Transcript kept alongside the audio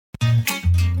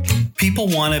people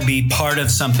want to be part of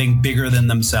something bigger than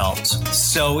themselves.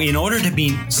 So in order to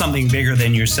be something bigger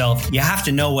than yourself, you have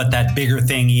to know what that bigger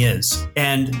thing is.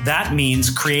 And that means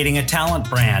creating a talent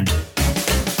brand.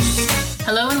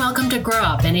 Hello and welcome to Grow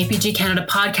Up, an CPB Canada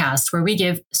podcast where we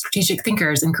give strategic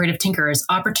thinkers and creative tinkers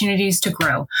opportunities to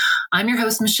grow. I'm your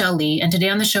host, Michelle Lee, and today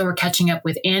on the show we're catching up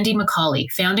with Andy Macaulay,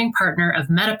 founding partner of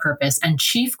MetaPurpose and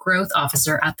Chief Growth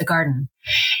Officer at The Garden.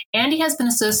 Andy has been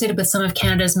associated with some of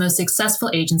Canada's most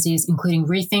successful agencies, including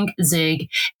Rethink, Zig,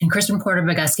 and Crispin Porter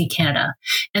Bogusky Canada.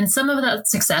 And some of that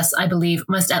success, I believe,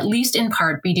 must at least in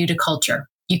part be due to culture.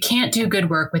 You can't do good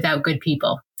work without good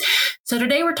people. So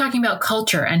today we're talking about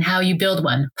culture and how you build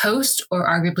one post or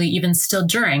arguably even still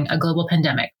during a global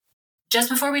pandemic. Just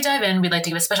before we dive in, we'd like to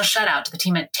give a special shout out to the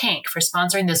team at Tank for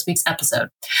sponsoring this week's episode.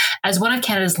 As one of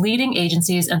Canada's leading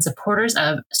agencies and supporters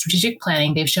of strategic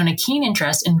planning, they've shown a keen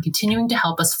interest in continuing to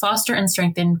help us foster and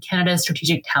strengthen Canada's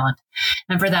strategic talent.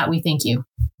 And for that, we thank you.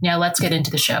 Now let's get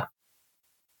into the show.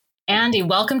 Andy,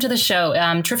 welcome to the show.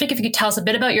 Terrific if you could tell us a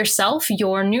bit about yourself,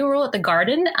 your new role at The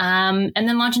Garden, and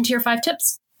then launch into your 5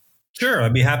 tips. Sure,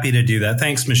 I'd be happy to do that.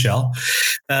 Thanks, Michelle.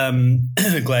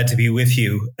 Glad to be with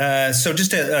you. So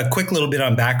just a quick little bit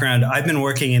on background. I've been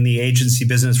working in the agency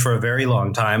business for a very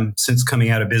long time, since coming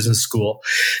out of business school,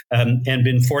 and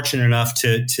been fortunate enough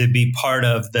to be part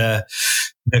of the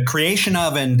creation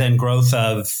of and then growth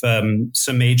of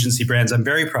some agency brands I'm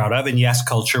very proud of. And yes,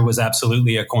 culture was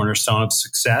absolutely a cornerstone of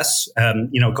success.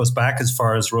 It goes back as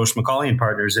far as Roche Macaulay and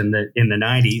Partners in the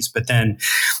 90s, but then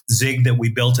Zig that we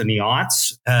built in the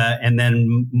aughts, and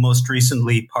then most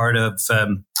recently part of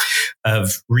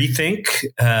Rethink.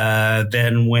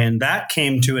 Then when that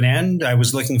came to an end, I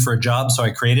was looking for a job, so I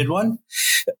created one.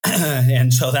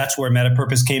 And so that's where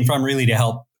MetaPurpose came from, really to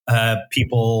help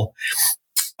people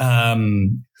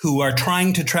who are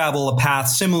trying to travel a path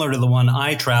similar to the one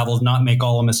I traveled, not make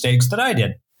all the mistakes that I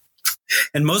did.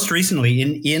 And most recently,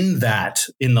 in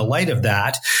the light of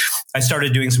that, I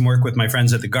started doing some work with my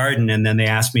friends at The Garden, and then they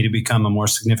asked me to become a more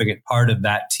significant part of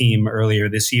that team earlier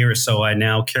this year. So I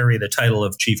now carry the title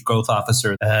of Chief Growth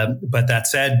Officer. But that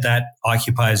said, that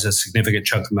occupies a significant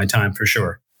chunk of my time for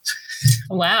sure.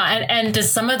 Wow. And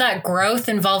does some of that growth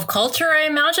involve culture, I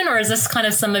imagine? Or is this kind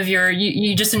of some of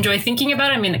you just enjoy thinking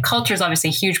about it? I mean, the culture is obviously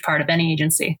a huge part of any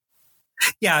agency.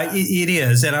 Yeah, it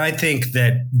is. And I think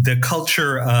that the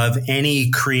culture of any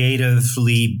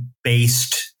creatively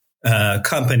based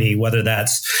company, whether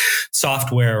that's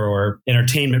software or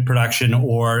entertainment production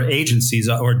or agencies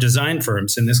or design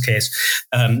firms in this case,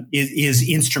 is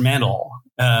instrumental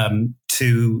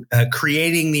to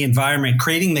creating the environment,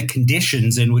 creating the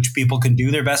conditions in which people can do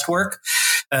their best work.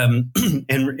 And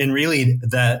really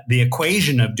the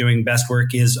equation of doing best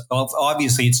work is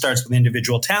obviously it starts with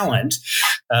individual talent,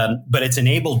 but it's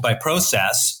enabled by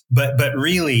process. But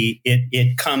really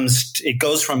it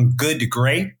goes from good to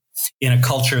great in a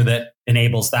culture that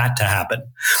enables that to happen.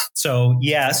 So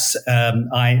yes,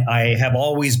 I have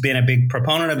always been a big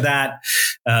proponent of that.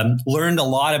 Learned a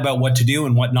lot about what to do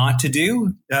and what not to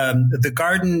do. The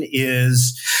Garden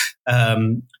is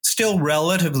still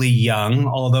relatively young,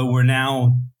 although we're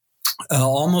now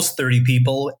almost 30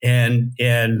 people and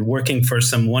working for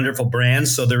some wonderful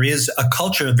brands. So there is a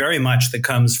culture very much that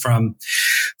comes from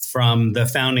the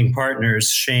founding partners,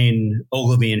 Shane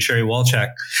Ogilvy and Sherry Walchuk.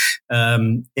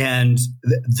 And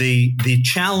the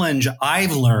challenge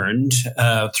I've learned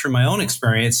through my own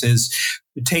experience is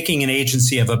taking an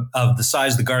agency of the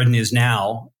size The Garden is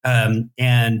now,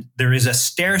 and there is a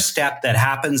stair step that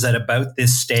happens at about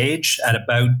this stage, at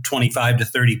about 25 to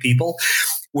 30 people,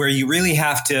 where you really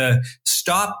have to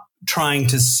stop trying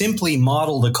to simply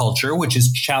model the culture, which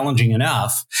is challenging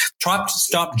enough.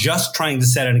 Stop just trying to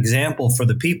set an example for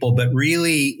the people, but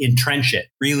really entrench it,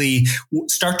 really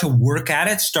start to work at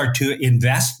it, start to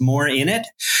invest more in it.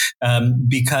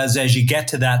 Because as you get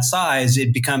to that size,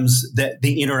 it becomes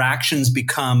the interactions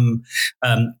become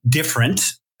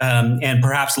different. And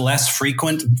perhaps less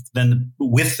frequent than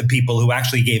with the people who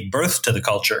actually gave birth to the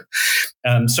culture.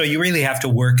 So you really have to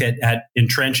work at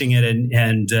entrenching it.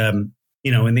 And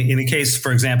in the case,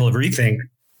 for example, of Rethink,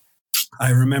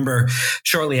 I remember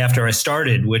shortly after I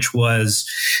started, which was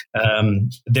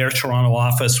their Toronto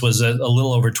office was a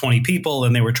little over 20 people,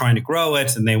 and they were trying to grow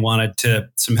it, and they wanted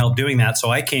some help doing that.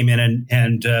 So I came in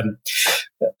and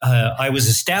I was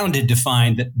astounded to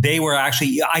find that they were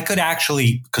I could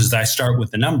actually, because I start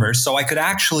with the numbers, so I could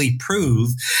actually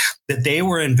prove that they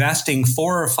were investing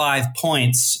 4 or 5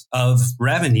 points of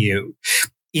revenue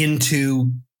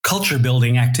into culture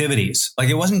building activities. Like,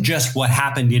 it wasn't just what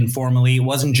happened informally. It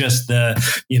wasn't just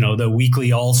the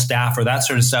weekly all staff or that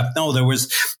sort of stuff. No, there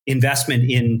was investment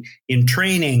in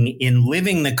training, in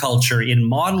living the culture, in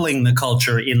modeling the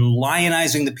culture, in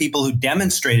lionizing the people who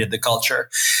demonstrated the culture.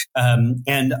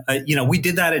 We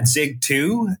did that at Zig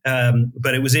too.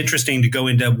 But it was interesting to go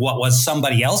into what was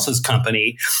somebody else's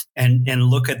company and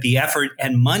look at the effort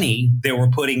and money they were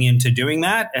putting into doing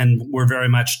that. And we're very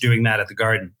much doing that at the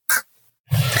Garden.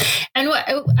 And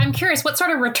I'm curious, what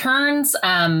sort of returns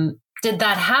did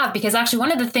that have? Because actually,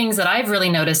 one of the things that I've really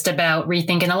noticed about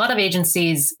Rethink, and a lot of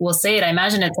agencies will say it, I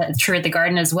imagine it's true at the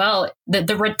Garden as well, that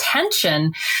the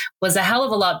retention was a hell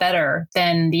of a lot better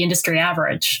than the industry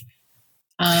average.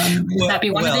 Would that be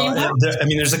one of the impacts?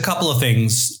 There's a couple of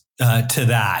things to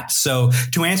that. So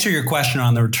to answer your question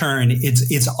on the return,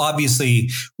 it's obviously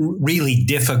really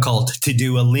difficult to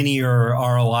do a linear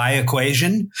ROI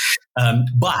equation.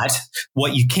 But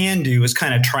what you can do is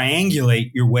kind of triangulate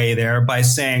your way there by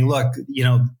saying, look,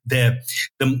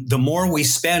 the more we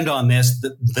spend on this,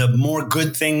 the more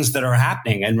good things that are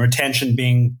happening, and retention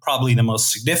being probably the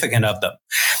most significant of them.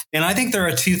 And I think there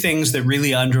are two things that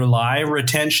really underlie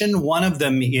retention. One of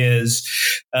them is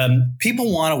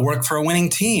people want to work for a winning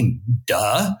team.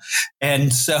 Duh.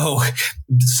 And so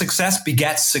success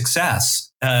begets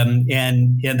success.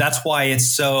 And that's why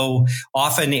it's so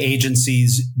often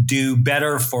agencies do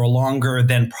better for longer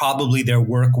than probably their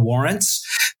work warrants,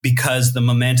 because the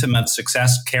momentum of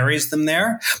success carries them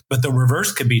there. But the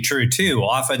reverse could be true too.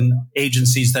 Often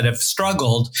agencies that have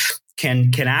struggled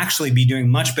can actually be doing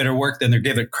much better work than they're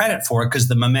given credit for, because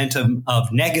the momentum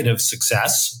of negative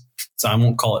success, so I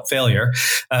won't call it failure,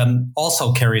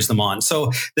 also carries them on.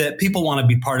 So that people want to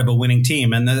be part of a winning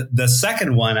team. And the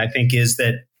second one, I think, is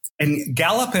that, and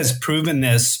Gallup has proven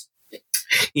this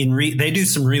they do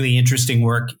some really interesting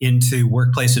work into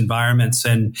workplace environments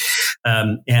and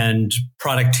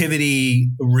productivity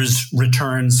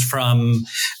returns from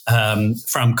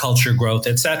culture growth,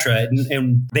 et cetera.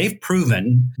 And they've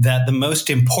proven that the most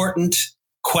important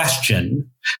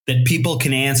question that people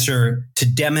can answer to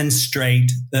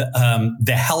demonstrate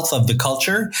the health of the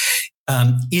culture,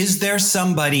 is there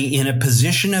somebody in a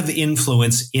position of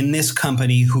influence in this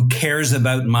company who cares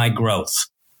about my growth?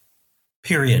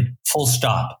 Period. Full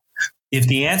stop. If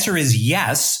the answer is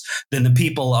yes, then the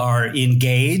people are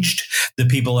engaged, the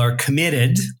people are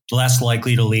committed, less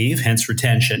likely to leave, hence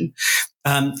retention.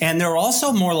 And they're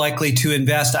also more likely to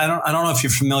invest. I don't know if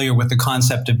you're familiar with the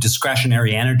concept of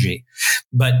discretionary energy,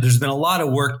 but there's been a lot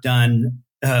of work done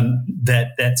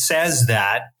that says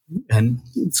that, and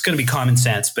it's going to be common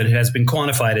sense, but it has been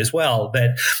quantified as well,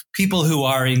 that people who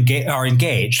are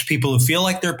engaged, people who feel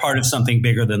like they're part of something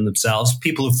bigger than themselves,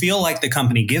 people who feel like the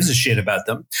company gives a shit about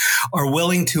them, are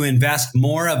willing to invest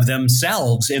more of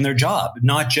themselves in their job,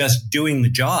 not just doing the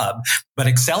job, but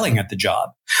excelling at the job.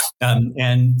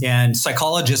 And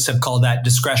psychologists have called that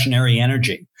discretionary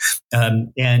energy.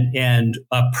 And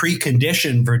a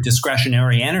precondition for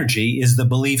discretionary energy is the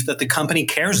belief that the company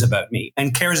cares about me,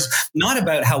 and cares not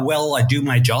about how well I do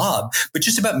my job, but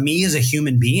just about me as a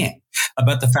human being,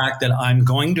 about the fact that I'm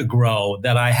going to grow,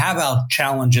 that I have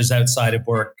challenges outside of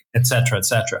work, et cetera, et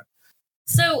cetera.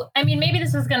 So, maybe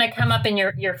this is going to come up in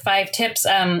your 5 tips.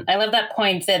 I love that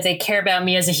point that they care about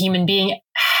me as a human being.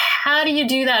 How do you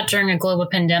do that during a global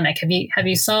pandemic? Have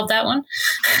you solved that one?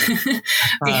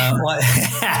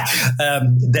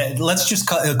 Let's just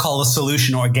call the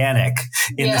solution organic,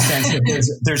 in the sense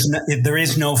that there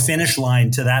is no finish line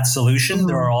to that solution. Mm-hmm.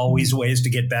 There are always ways to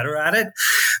get better at it.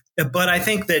 But I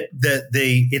think that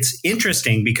it's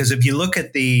interesting, because if you look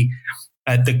at the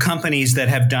companies that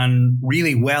have done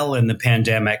really well in the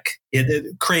pandemic,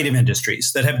 creative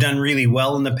industries that have done really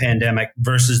well in the pandemic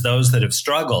versus those that have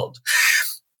struggled,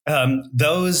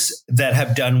 those that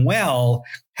have done well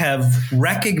have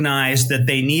recognized that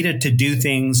they needed to do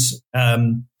things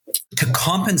to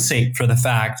compensate for the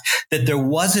fact that there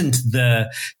wasn't the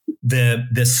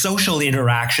social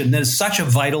interaction that is such a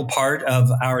vital part of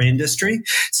our industry.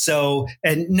 So,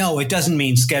 and no, it doesn't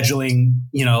mean scheduling,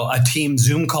 a team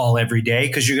Zoom call every day,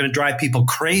 because you're going to drive people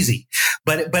crazy.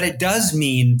 But it does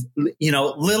mean,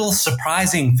 little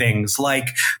surprising things like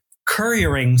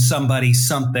couriering somebody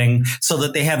something so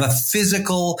that they have a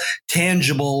physical,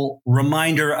 tangible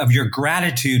reminder of your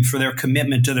gratitude for their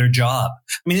commitment to their job.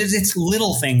 It's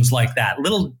little things like that,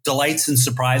 little delights and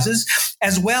surprises,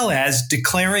 as well as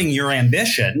declaring your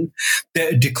ambition,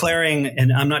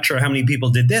 and I'm not sure how many people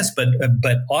did this, but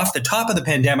off the top of the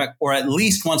pandemic, or at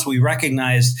least once we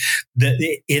recognized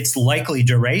its likely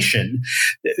duration,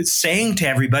 saying to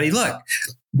everybody, look,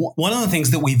 one of the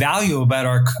things that we value about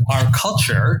our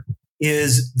culture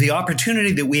is the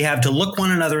opportunity that we have to look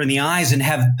one another in the eyes and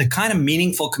have the kind of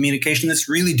meaningful communication that's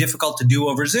really difficult to do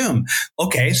over Zoom.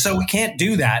 Okay, so we can't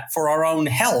do that for our own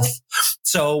health.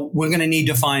 So we're going to need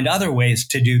to find other ways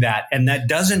to do that. And that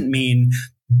doesn't mean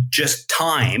just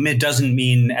time. It doesn't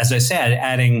mean, as I said,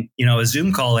 adding, a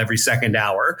Zoom call every second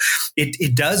hour.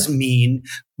 It does mean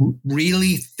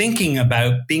really thinking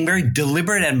about being very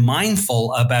deliberate and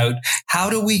mindful about how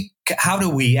do we,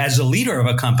 as a leader of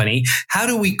a company, how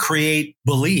do we create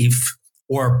belief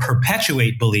or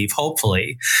perpetuate belief,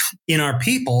 hopefully, in our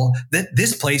people that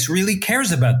this place really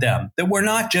cares about them, that we're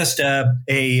not just a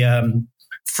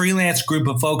freelance group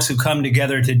of folks who come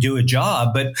together to do a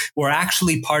job, but we're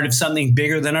actually part of something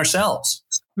bigger than ourselves.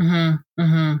 Mm-hmm,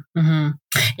 mm-hmm, mm-hmm.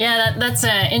 Yeah, that's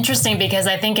interesting, because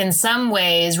I think in some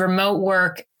ways remote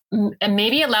work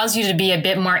maybe allows you to be a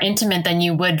bit more intimate than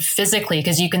you would physically,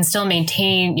 because you can still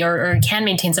maintain can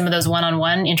maintain some of those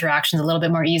one-on-one interactions a little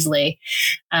bit more easily.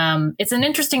 It's an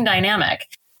interesting dynamic.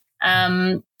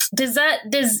 Is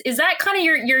that kind of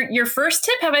your first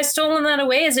tip? Have I stolen that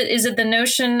away? Is it the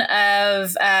notion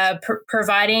of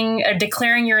providing,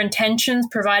 declaring your intentions,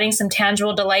 providing some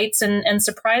tangible delights and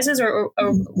surprises, or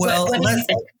well, what do you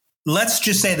think? Let's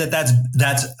just say that's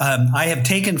I have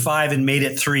taken 5 and made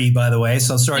it 3, by the way.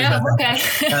 So sorry about that.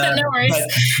 Okay. No worries.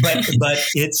 But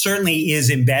it certainly is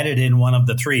embedded in one of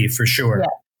the 3 for sure.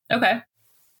 Yeah. Okay.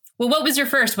 Well, what was your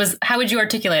first? How would you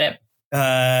articulate it?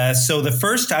 So the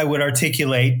first I would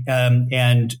articulate,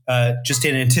 and just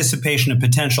in anticipation of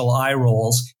potential eye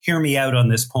rolls, hear me out on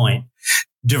this point: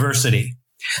 diversity.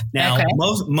 Now, okay.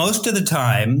 most of the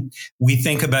time we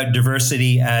think about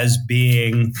diversity as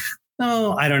being,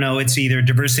 I don't know, it's either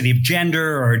diversity of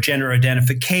gender or gender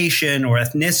identification or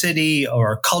ethnicity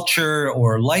or culture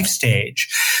or life stage,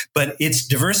 but it's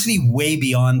diversity way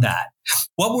beyond that.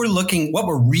 What we're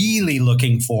really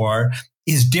looking for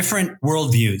is different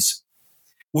worldviews.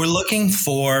 We're looking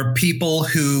for people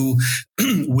who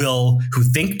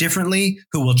think differently,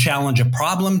 who will challenge a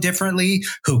problem differently,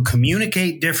 who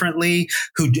communicate differently,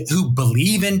 who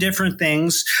believe in different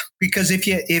things. Because if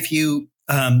you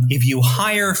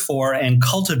hire for and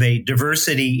cultivate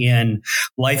diversity in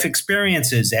life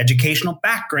experiences, educational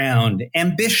background,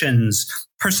 ambitions,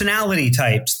 personality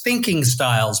types, thinking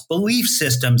styles, belief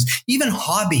systems, even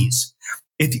hobbies.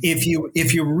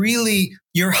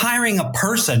 You're hiring a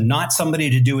person, not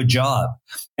somebody to do a job.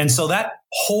 And so that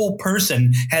whole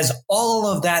person has all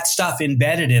of that stuff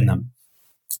embedded in them.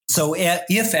 So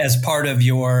if as part of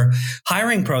your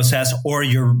hiring process or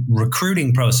your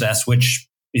recruiting process, which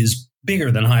is bigger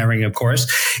than hiring, of course,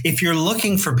 if you're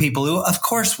looking for people who, of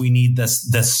course, we need this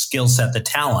skill set, the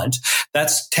talent,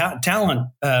 that's talent.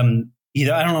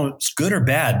 Either, I don't know if it's good or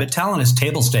bad, but talent is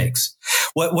table stakes.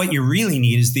 What you really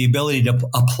need is the ability to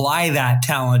apply that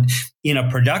talent in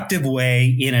a productive way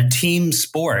in a team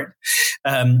sport,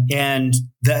 and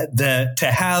to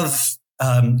have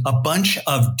a bunch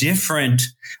of different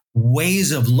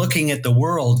ways of looking at the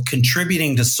world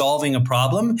contributing to solving a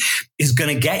problem is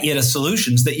going to get you to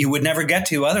solutions that you would never get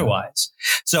to otherwise.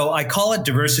 So I call it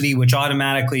diversity, which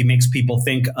automatically makes people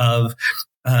think of,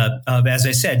 as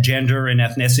I said, gender and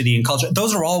ethnicity and culture.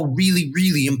 Those are all really,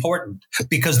 really important,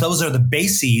 because those are the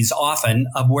bases often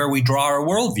of where we draw our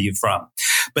worldview from.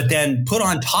 But then put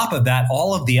on top of that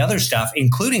all of the other stuff,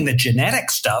 including the genetic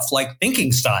stuff like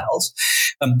thinking styles,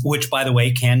 which, by the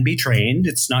way, can be trained.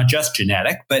 It's not just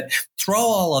genetic, but throw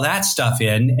all of that stuff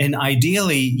in. And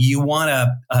ideally, you want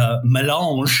a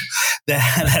melange that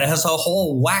has a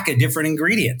whole whack of different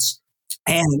ingredients.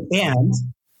 And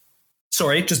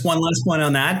sorry, just one last point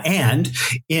on that. And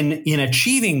in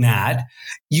achieving that,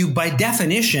 you, by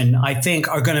definition, I think,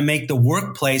 are going to make the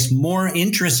workplace more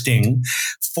interesting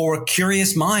for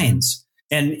curious minds.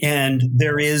 And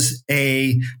there is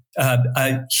a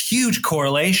huge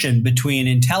correlation between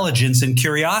intelligence and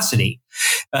curiosity.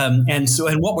 And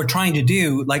what we're trying to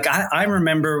do, like I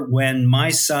remember when my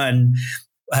son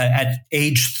at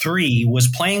age 3 was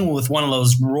playing with one of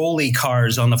those rolly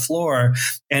cars on the floor,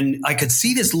 and I could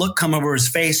see this look come over his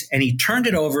face, and he turned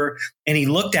it over and he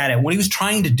looked at it. What he was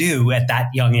trying to do at that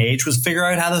young age was figure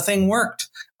out how the thing worked.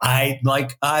 I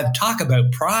talk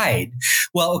about pride.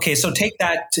 Well, okay, so take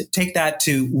that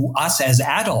to us as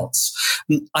adults.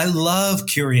 I love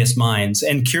curious minds,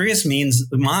 and curious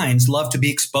minds love to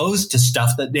be exposed to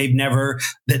stuff that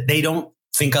they don't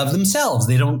think of themselves.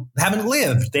 They haven't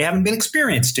lived. They haven't been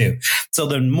experienced to. So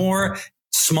the more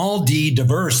small d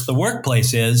diverse the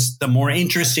workplace is, the more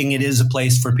interesting it is a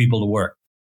place for people to work.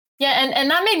 Yeah, and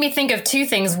that made me think of two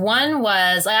things. One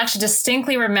was I actually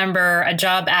distinctly remember a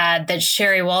job ad that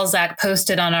Sherry Walzak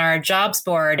posted on our jobs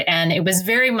board, and it was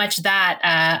very much that.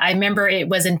 I remember it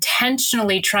was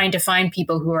intentionally trying to find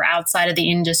people who were outside of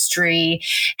the industry,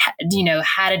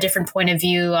 had a different point of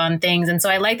view on things. And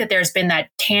so I like that there's been that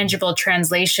tangible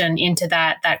translation into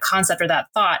that concept or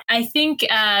that thought. I think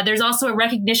there's also a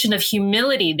recognition of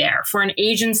humility there for an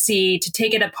agency to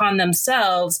take it upon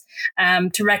themselves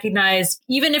to recognize,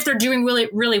 even if they're doing really,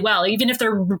 really well, even if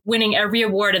they're winning every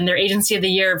award in their agency of the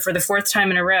year for the fourth time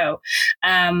in a row,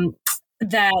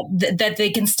 that they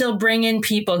can still bring in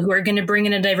people who are going to bring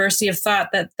in a diversity of thought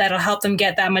that'll help them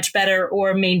get that much better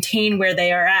or maintain where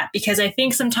they are at. Because I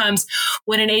think sometimes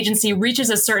when an agency reaches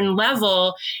a certain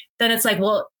level, then it's like,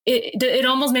 well, it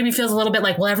almost maybe feels a little bit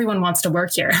like, well, everyone wants to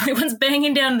work here. Everyone's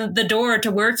banging down the door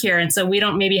to work here. And so we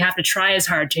don't maybe have to try as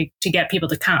hard to get people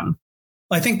to come.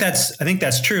 I think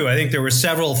that's true. I think there were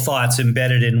several thoughts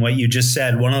embedded in what you just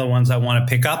said. One of the ones I want to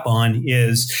pick up on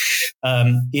is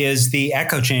the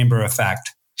echo chamber effect.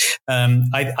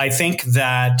 I think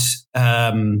that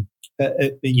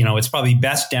it's probably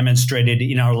best demonstrated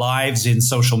in our lives in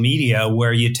social media,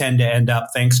 where you tend to end up,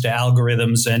 thanks to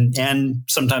algorithms and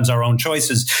sometimes our own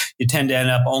choices, you tend to end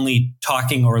up only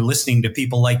talking or listening to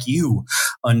people like you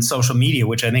on social media,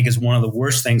 which I think is one of the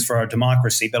worst things for our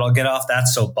democracy. But I'll get off that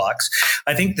soapbox.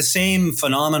 I think the same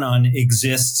phenomenon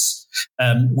exists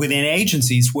within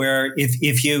agencies, where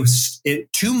if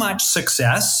too much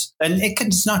success, and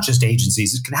it's not just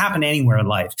agencies, it can happen anywhere in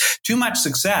life. Too much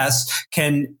success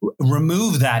can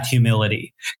remove that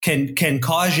humility, can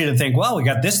cause you to think, well, we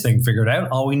got this thing figured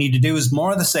out. All we need to do is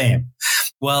more of the same.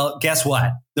 Well, guess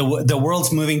what? The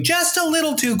world's moving just a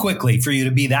little too quickly for you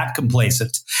to be that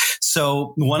complacent.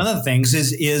 So one of the things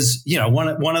is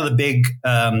one of the big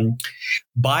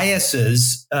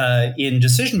biases in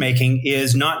decision making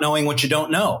is not knowing what you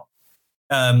don't know.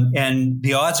 And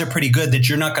the odds are pretty good that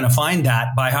you're not going to find that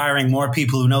by hiring more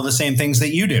people who know the same things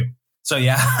that you do. So you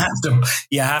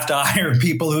have to hire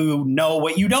people who know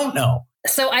what you don't know.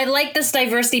 So I like this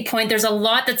diversity point. There's a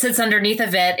lot that sits underneath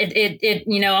of it.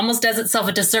 It almost does itself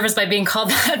a disservice by being called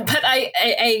that. But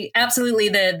I absolutely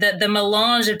the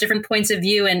melange of different points of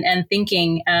view and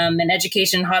thinking and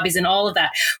education, hobbies, and all of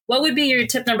that. What would be your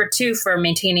tip number 2 for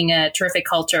maintaining a terrific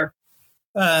culture?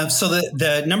 So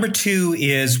the number 2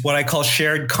 is what I call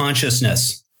shared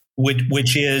consciousness,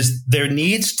 which is there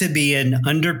needs to be an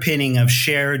underpinning of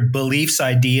shared beliefs,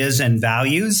 ideas, and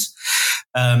values.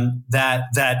 And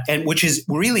which is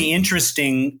really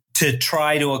interesting to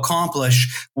try to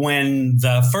accomplish when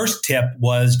the first tip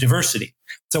was diversity.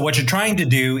 So what you're trying to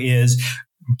do is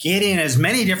get in as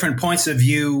many different points of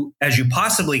view as you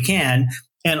possibly can,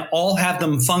 and all have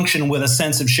them function with a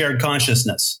sense of shared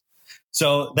consciousness.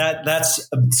 So that's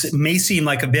may seem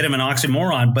like a bit of an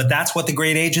oxymoron, but that's what the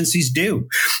great agencies do.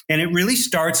 And it really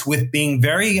starts with being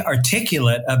very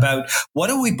articulate about what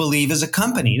do we believe as a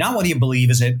company, not what do you believe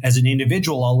as an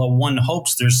individual, although one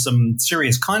hopes there's some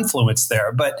serious confluence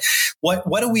there. But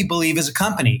what do we believe as a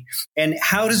company, and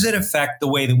how does it affect the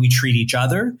way that we treat each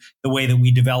other, the way that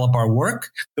we develop our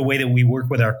work, the way that we work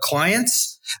with our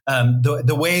clients,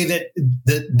 the way that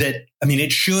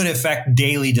it should affect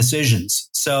daily decisions.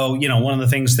 So, one of the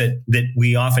things that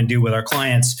we often do with our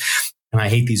clients, and I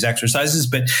hate these exercises,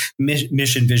 but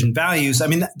mission, vision, values.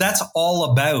 That's all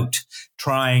about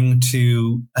trying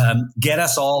to get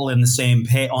us all in the same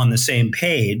on the same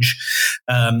page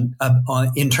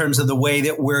in terms of the way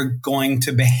that we're going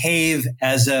to behave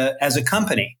as a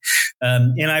company.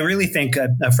 And I really think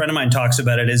a friend of mine talks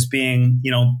about it as being,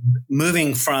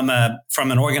 moving from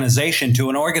an organization to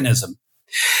an organism.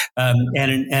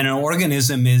 And an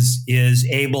organism is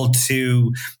able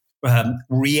to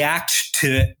react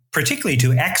particularly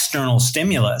to external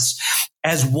stimulus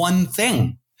as one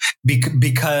thing,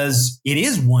 because it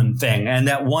is one thing. And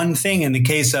that one thing, in the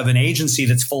case of an agency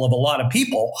that's full of a lot of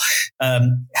people,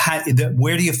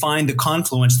 where do you find the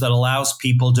confluence that allows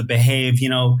people to behave?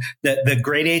 The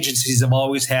great agencies have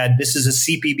always had, this is a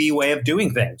CPB way of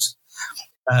doing things.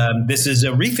 This is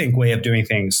a Rethink way of doing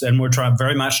things. And we're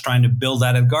very much trying to build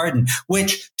that in Garden,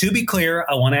 which, to be clear,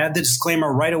 I want to add the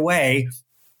disclaimer right away,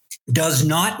 does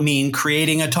not mean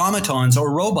creating automatons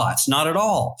or robots, not at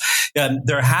all.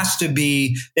 There has to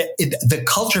be, the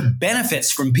culture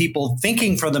benefits from people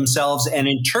thinking for themselves and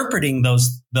interpreting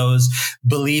those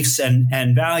beliefs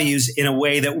and values in a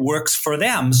way that works for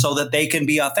them so that they can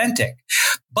be authentic.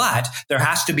 But there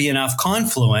has to be enough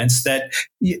confluence that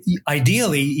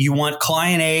ideally you want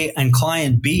client A and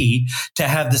client B to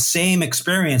have the same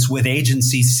experience with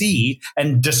agency C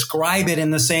and describe it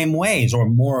in the same ways or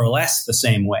more or less the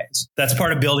same ways. That's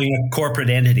part of building a corporate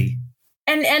entity.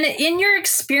 And in your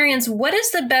experience, what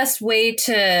is the best way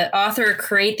to author or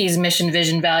create these mission,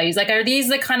 vision, values? Like, are these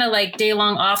the kind of like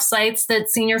day-long offsites that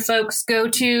senior folks go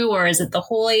to, or is it the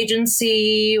whole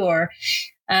agency, or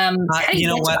you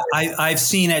know what? I've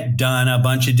seen it done a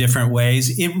bunch of different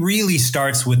ways. It really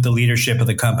starts with the leadership of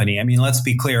the company. I mean, let's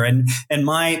be clear. And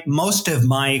most of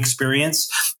my experience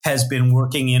has been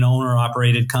working in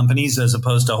owner-operated companies as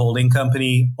opposed to holding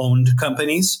company-owned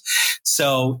companies.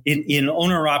 So in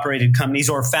owner-operated companies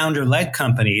or founder-led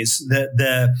companies,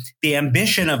 the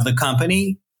ambition of the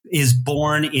company is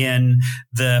born in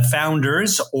the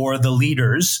founders or the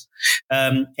leaders.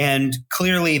 And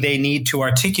clearly they need to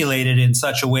articulate it in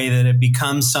such a way that it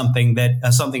becomes something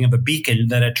of a beacon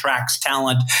that attracts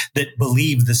talent that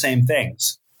believe the same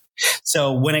things.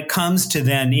 So when it comes to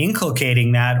then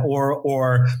inculcating that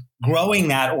or growing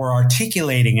that or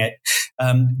articulating it,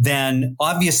 then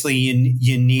obviously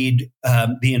you need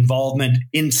the involvement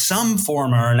in some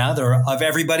form or another of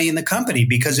everybody in the company,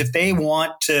 because if they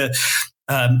want to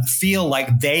feel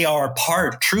like they are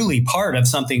truly part of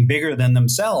something bigger than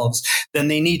themselves, then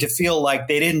they need to feel like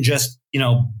they didn't just,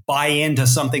 buy into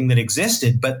something that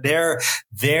existed, but their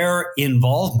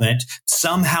involvement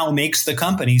somehow makes the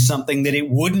company something that it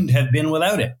wouldn't have been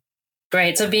without it.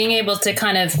 Right. So being able to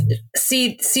kind of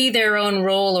see their own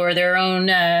role or their own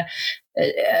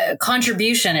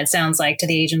contribution, it sounds like, to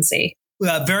the agency.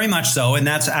 Very much so. And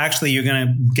that's actually, you're going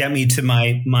to get me to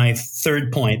my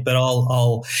third point, but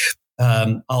I'll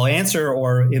answer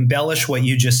or embellish what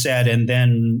you just said and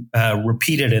then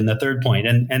repeat it in the third point.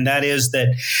 And that is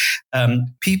that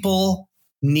people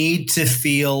need to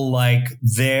feel like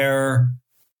their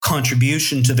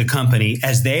contribution to the company,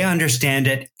 as they understand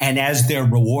it and as they're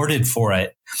rewarded for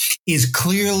it, is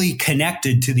clearly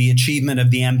connected to the achievement of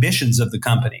the ambitions of the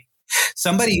company.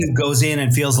 Somebody who goes in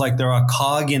and feels like they're a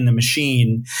cog in the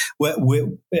machine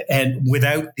and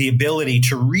without the ability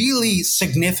to really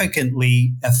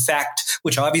significantly affect,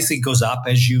 which obviously goes up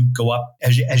as you go up,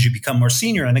 as you become more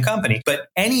senior in the company. But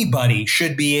anybody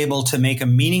should be able to make a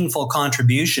meaningful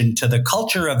contribution to the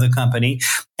culture of the company.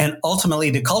 And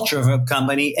ultimately, the culture of a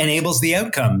company enables the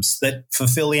outcomes that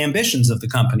fulfill the ambitions of the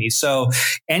company. So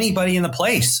anybody in the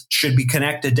place should be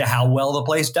connected to how well the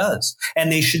place does.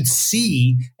 And they should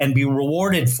see and be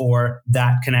rewarded for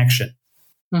that connection.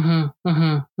 Mm-hmm,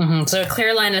 mm-hmm, mm-hmm. So a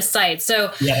clear line of sight.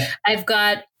 So yeah. I've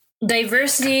got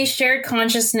diversity, shared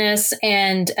consciousness,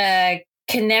 and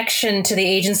connection to the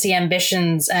agency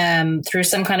ambitions through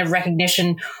some kind of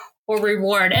recognition or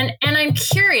reward. And I'm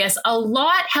curious, a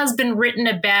lot has been written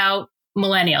about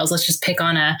millennials. Let's just pick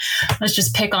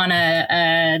on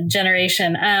a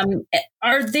generation.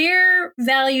 Are their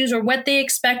values or what they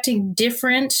expecting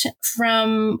different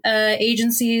from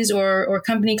agencies or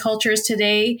company cultures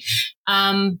today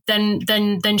than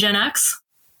Gen X?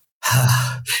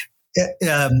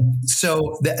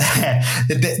 So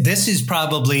this is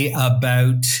probably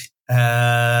about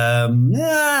I don't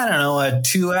know, a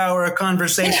 2-hour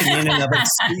conversation in and of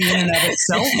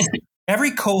itself.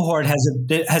 Every cohort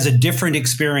has a different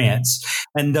experience,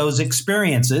 and those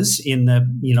experiences in the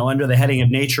under the heading of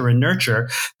nature and nurture,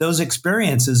 those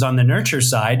experiences on the nurture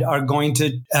side are going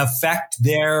to affect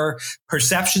their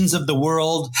perceptions of the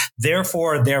world,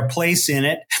 therefore their place in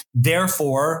it,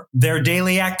 therefore their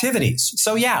daily activities.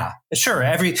 So yeah, sure,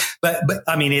 but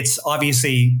I mean, it's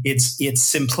obviously it's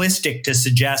simplistic to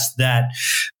suggest that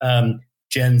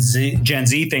Gen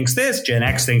Z thinks this, Gen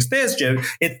X thinks this.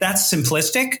 That's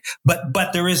simplistic,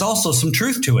 but there is also some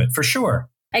truth to it for sure.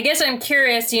 I guess I'm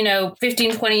curious,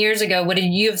 15, 20 years ago, would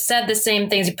you have said the same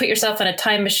things? You put yourself in a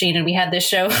time machine and we had this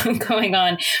show going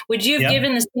on. Would you have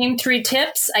given the same 3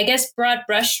 tips? I guess broad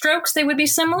brushstrokes, they would be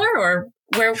similar, or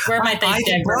where might they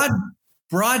differ?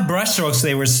 Broad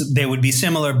brushstrokes, they would be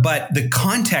similar, but the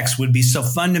context would be so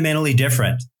fundamentally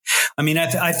different. I mean,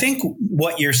 I think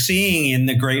what you're seeing in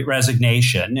the Great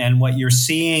Resignation and what you're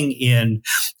seeing in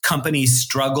companies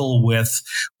struggle with,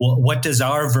 well, what does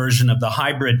our version of the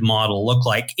hybrid model look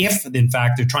like if, in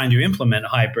fact, they're trying to implement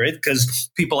hybrid? Because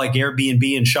people like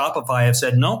Airbnb and Shopify have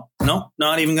said, no,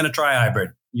 not even going to try hybrid.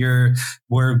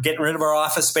 We're getting rid of our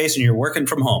office space and you're working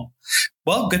from home.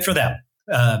 Well, good for them.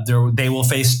 They will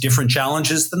face different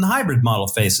challenges than the hybrid model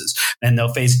faces, and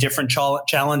they'll face different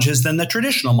challenges than the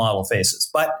traditional model faces.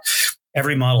 But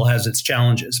every model has its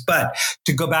challenges. But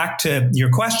to go back to your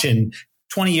question,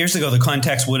 20 years ago, the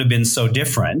context would have been so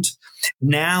different.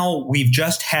 Now we've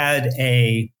just had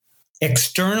a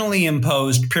externally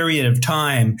imposed period of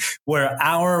time where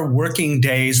our working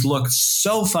days look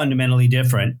so fundamentally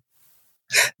different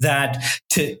that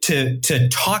to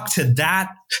talk to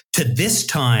this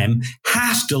time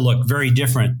has to look very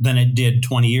different than it did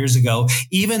 20 years ago,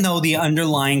 even though the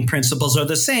underlying principles are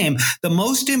the same. The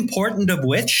most important of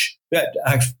which,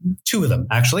 two of them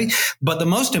actually, but the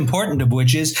most important of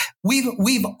which is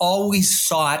we've always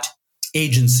sought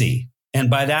agency. And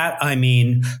by that, I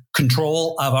mean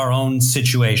control of our own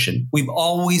situation. We've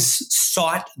always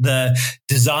sought the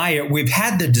desire. We've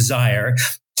had the desire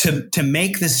to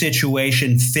make the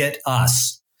situation fit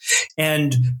us.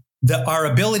 And our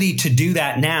ability to do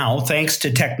that now, thanks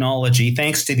to technology,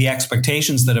 thanks to the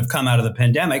expectations that have come out of the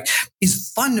pandemic,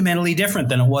 is fundamentally different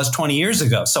than it was 20 years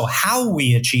ago. So how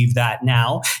we achieve that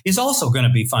now is also going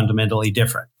to be fundamentally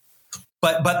different.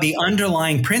 But the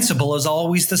underlying principle is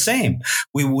always the same.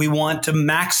 We want to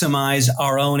maximize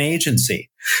our own agency.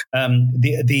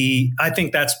 I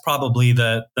think that's probably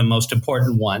the most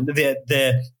important one.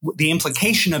 The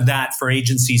implication of that for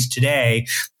agencies today,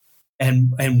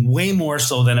 and way more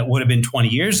so than it would have been 20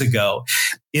 years ago,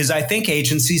 is I think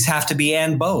agencies have to be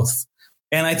and both.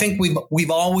 And I think we've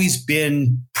always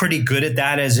been pretty good at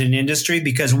that as an industry,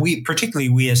 because particularly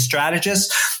we as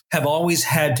strategists, have always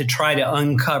had to try to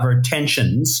uncover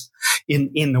tensions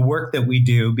in the work that we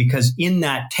do, because in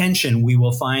that tension, we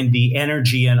will find the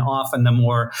energy and often the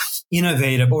more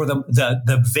innovative or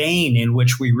the vein in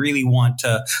which we really want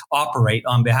to operate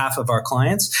on behalf of our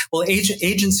clients. Well,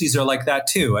 agencies are like that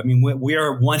too. I mean, we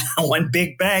are one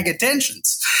big bag of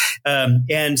tensions.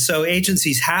 And so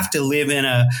agencies have to live in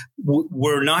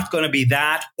we're not going to be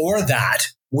that or that.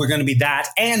 We're going to be that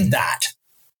and that.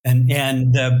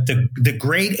 And the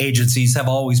great agencies have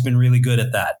always been really good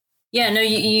at that. Yeah, no,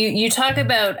 you talk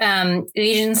about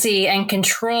agency and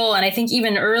control. And I think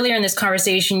even earlier in this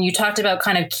conversation, you talked about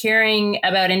kind of caring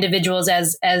about individuals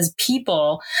as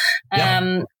people.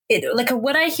 Yeah. Like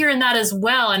what I hear in that as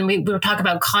well, and we were talking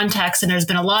about context, and there's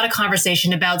been a lot of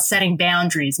conversation about setting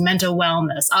boundaries, mental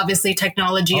wellness, obviously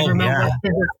technology and remote work,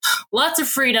 lots of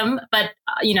freedom, but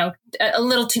a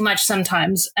little too much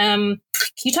sometimes. Can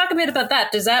you talk a bit about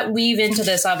that? Does that weave into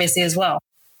this obviously as well?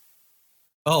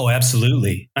 Oh,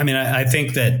 absolutely. I mean, I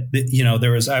think that,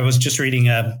 I was just reading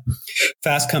a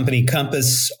Fast Company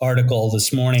Compass article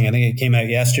this morning. I think it came out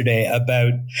yesterday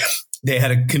about they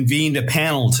had convened a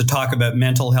panel to talk about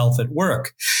mental health at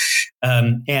work.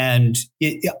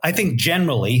 I think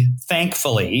generally,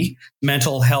 thankfully,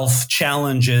 mental health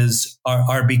challenges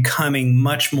are becoming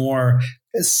much more.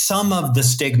 Some of the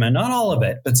stigma, not all of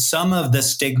it, but some of the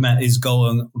stigma is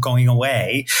going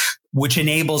away, which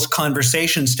enables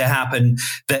conversations to happen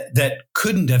that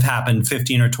couldn't have happened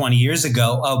 15 or 20 years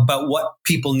ago about what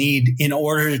people need in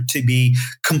order to be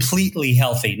completely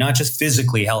healthy, not just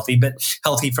physically healthy, but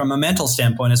healthy from a mental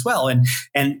standpoint as well.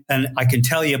 And I can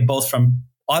tell you both from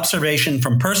observation,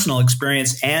 from personal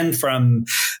experience, and from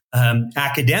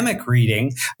academic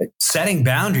reading, setting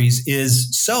boundaries is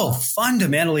so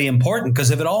fundamentally important,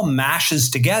 because if it all mashes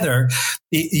together,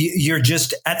 you're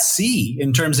just at sea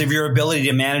in terms of your ability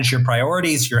to manage your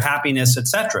priorities, your happiness,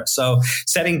 etc. So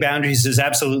setting boundaries is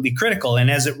absolutely critical.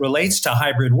 And as it relates to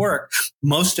hybrid work,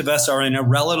 most of us are in a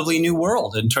relatively new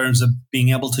world in terms of being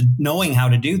able to knowing how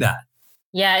to do that.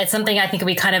 Yeah, it's something I think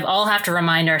we kind of all have to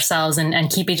remind ourselves and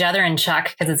keep each other in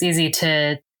check, because it's easy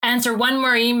to answer one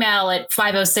more email at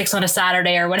 5:06 on a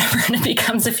Saturday or whatever, and it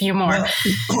becomes a few more.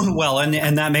 Well,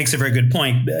 and that makes a very good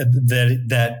point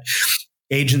that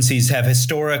agencies have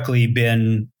historically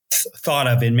been thought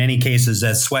of in many cases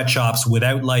as sweatshops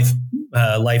without life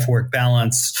work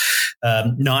balance,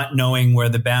 not knowing where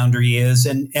the boundary is,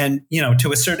 and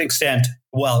to a certain extent,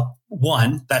 well,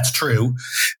 one, that's true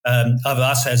of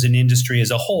us as an industry as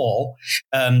a whole.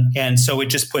 And so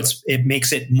it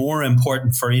makes it more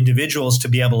important for individuals to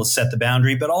be able to set the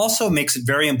boundary, but also makes it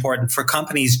very important for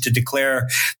companies to declare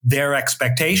their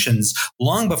expectations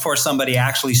long before somebody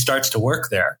actually starts to work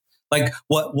there. Like,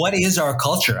 what is our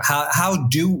culture?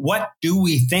 What do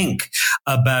we think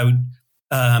about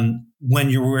when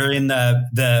we're in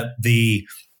the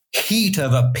heat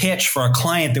of a pitch for a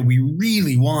client that we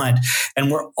really want,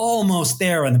 and we're almost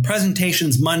there, and the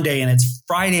presentation's Monday and it's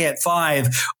Friday at 5,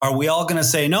 are we all going to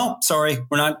say, no, sorry,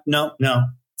 we're not, no,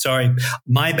 sorry.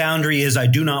 My boundary is I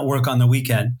do not work on the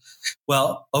weekend.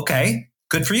 Well, okay,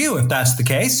 good for you if that's the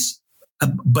case.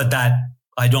 But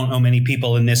I don't know many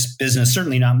people in this business,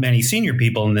 certainly not many senior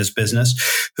people in this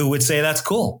business, who would say that's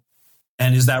cool.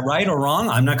 And is that right or wrong?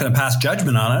 I'm not going to pass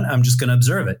judgment on it. I'm just going to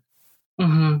observe it.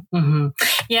 Mm-hmm, mm-hmm.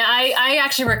 Yeah, I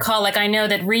actually recall, I know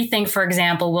that Rethink, for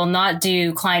example, will not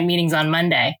do client meetings on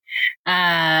Monday.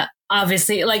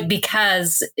 obviously, like,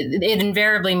 because it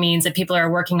invariably means that people are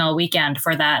working all weekend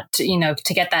for that,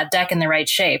 to get that deck in the right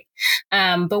shape.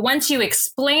 But once you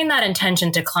explain that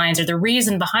intention to clients, or the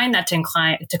reason behind that to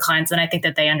clients, then I think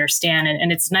that they understand.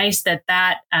 And it's nice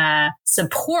that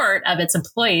support of its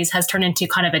employees has turned into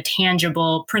kind of a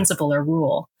tangible principle or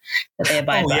rule that they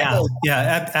abide by.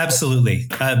 Yeah, absolutely.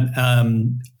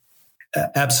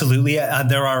 Absolutely.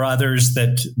 There are others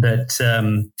that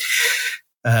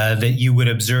you would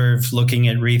observe looking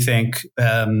at Rethink.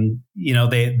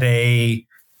 They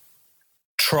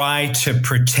try to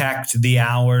protect the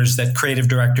hours that creative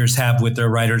directors have with their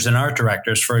writers and art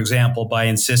directors, for example, by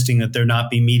insisting that there not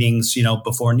be meetings,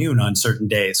 before noon on certain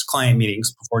days, client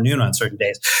meetings before noon on certain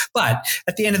days. But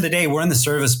at the end of the day, we're in the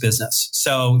service business.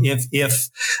 So if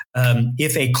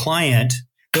a client,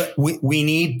 we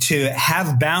need to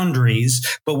have boundaries,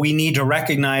 but we need to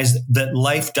recognize that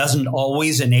life doesn't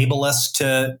always enable us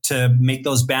to make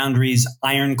those boundaries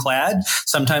ironclad.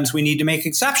 Sometimes we need to make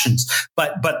exceptions,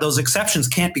 but those exceptions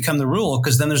can't become the rule,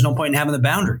 because then there's no point in having the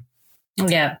boundary.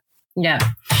 Yeah.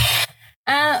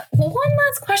 Well, one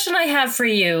last question I have for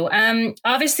you.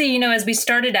 Obviously, as we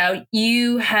started out,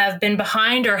 you have been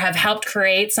behind or have helped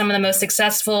create some of the most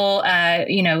successful,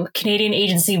 Canadian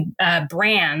agency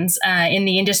brands in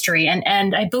the industry.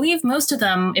 And I believe most of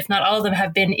them, if not all of them,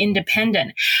 have been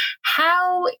independent.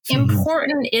 How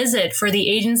important is it for the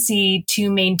agency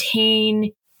to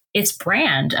maintain its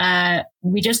brand?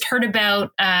 We just heard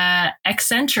about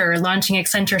Accenture launching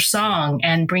Accenture Song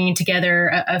and bringing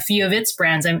together a few of its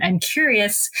brands. I'm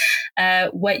curious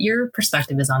what your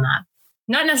perspective is on that.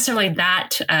 Not necessarily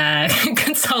that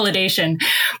consolidation,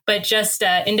 but just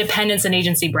independence and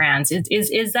agency brands.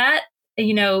 Is that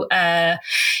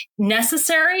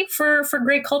necessary for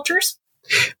great cultures?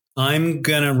 I'm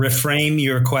going to reframe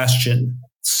your question.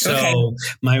 So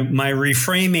okay. My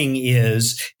reframing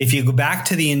is, if you go back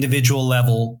to the individual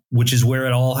level, which is where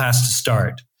it all has to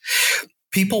start,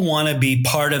 people want to be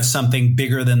part of something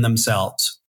bigger than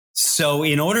themselves. So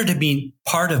in order to be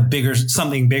part of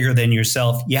something bigger than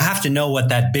yourself, you have to know what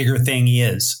that bigger thing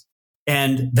is.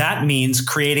 And that means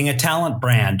creating a talent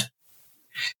brand.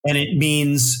 And it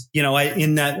means,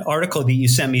 in that article that you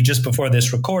sent me just before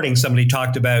this recording, somebody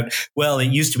talked about, well, it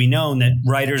used to be known that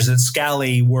writers at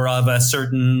Scally were of a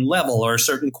certain level or a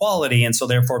certain quality. And so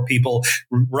therefore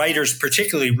writers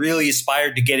particularly really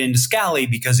aspired to get into Scally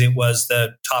because it was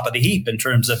the top of the heap in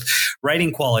terms of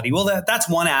writing quality. Well, that's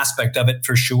one aspect of it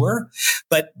for sure.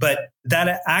 But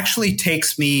that actually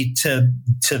takes me to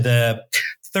the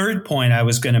third point I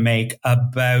was going to make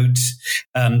about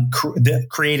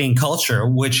creating culture,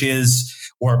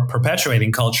 or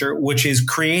perpetuating culture, which is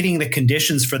creating the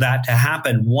conditions for that to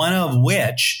happen. One of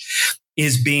which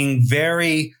is being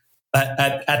very,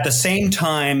 at the same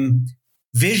time,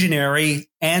 visionary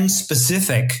and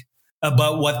specific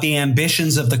about what the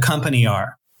ambitions of the company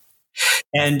are.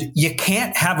 And you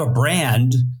can't have a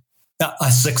brand,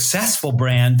 a successful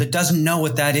brand, that doesn't know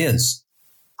what that is.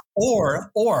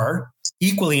 Or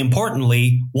equally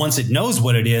importantly, once it knows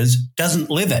what it is, doesn't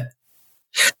live it.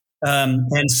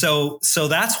 And so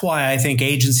that's why I think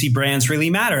agency brands really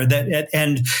matter.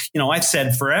 I've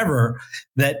said forever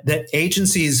that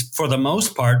agencies, for the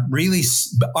most part, really,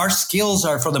 our skills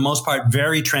are for the most part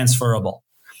very transferable.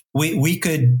 We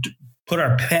could put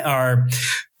our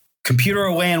computer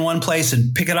away in one place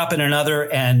and pick it up in another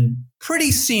and pretty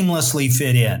seamlessly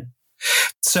fit in.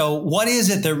 So what is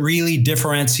it that really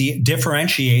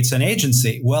differentiates an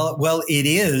agency? Well, it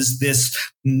is this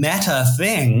meta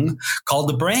thing called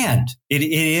the brand.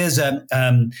 It's a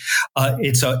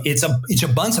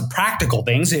bunch of practical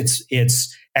things.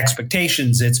 It's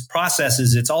expectations, it's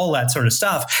processes, it's all that sort of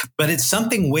stuff, but it's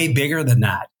something way bigger than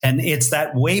that. And it's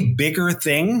that way bigger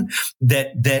thing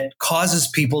that causes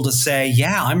people to say,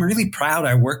 yeah, I'm really proud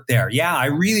I worked there. Yeah, I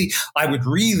would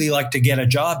really like to get a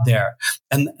job there.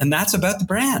 And that's about the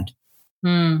brand.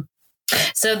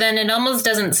 So then it almost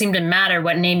doesn't seem to matter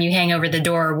what name you hang over the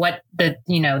door, or what the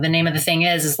name of the thing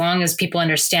is, as long as people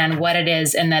understand what it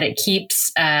is and that it keeps,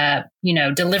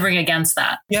 delivering against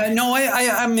that. Yeah, no,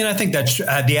 I think that's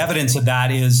the evidence of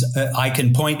that is I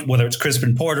can point, whether it's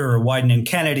Crispin Porter or Wyden and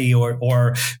Kennedy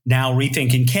or now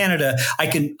Rethink in Canada, I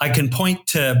can point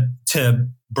to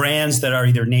brands that are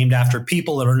either named after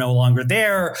people that are no longer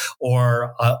there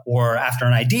or after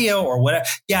an idea or whatever.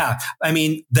 Yeah. I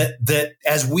mean, that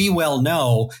as we well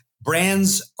know,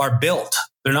 brands are built.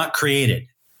 They're not created.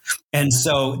 And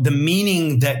so the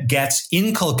meaning that gets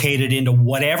inculcated into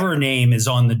whatever name is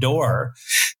on the door,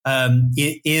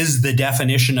 it is the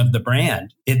definition of the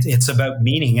brand. It's about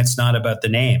meaning. It's not about the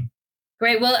name.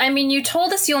 Great. Well, I mean, you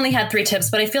told us you only had 3 tips,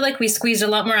 but I feel like we squeezed a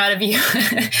lot more out of you.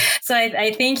 So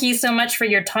I thank you so much for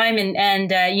your time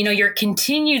and your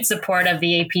continued support of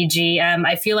the APG.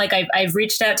 I feel like I've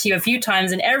reached out to you a few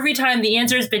times, and every time the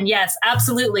answer has been yes,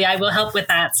 absolutely, I will help with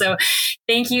that. So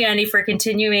thank you, Andy, for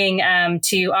continuing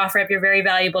to offer up your very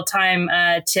valuable time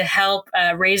to help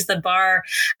raise the bar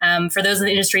for those in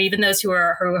the industry, even those who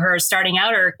are starting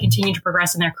out or continue to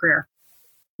progress in their career.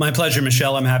 My pleasure,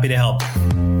 Michelle. I'm happy to help.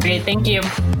 Great. Thank you.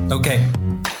 Okay.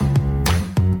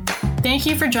 Thank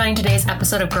you for joining today's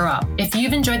episode of Grow Up. If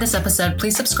you've enjoyed this episode,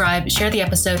 please subscribe, share the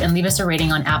episode, and leave us a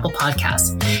rating on Apple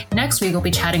Podcasts. Next week, we'll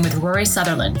be chatting with Rory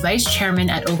Sutherland, Vice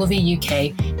Chairman at Ogilvy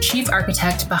UK, Chief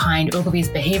Architect behind Ogilvy's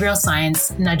Behavioral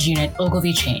Science Nudge Unit,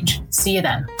 Ogilvy Change. See you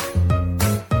then.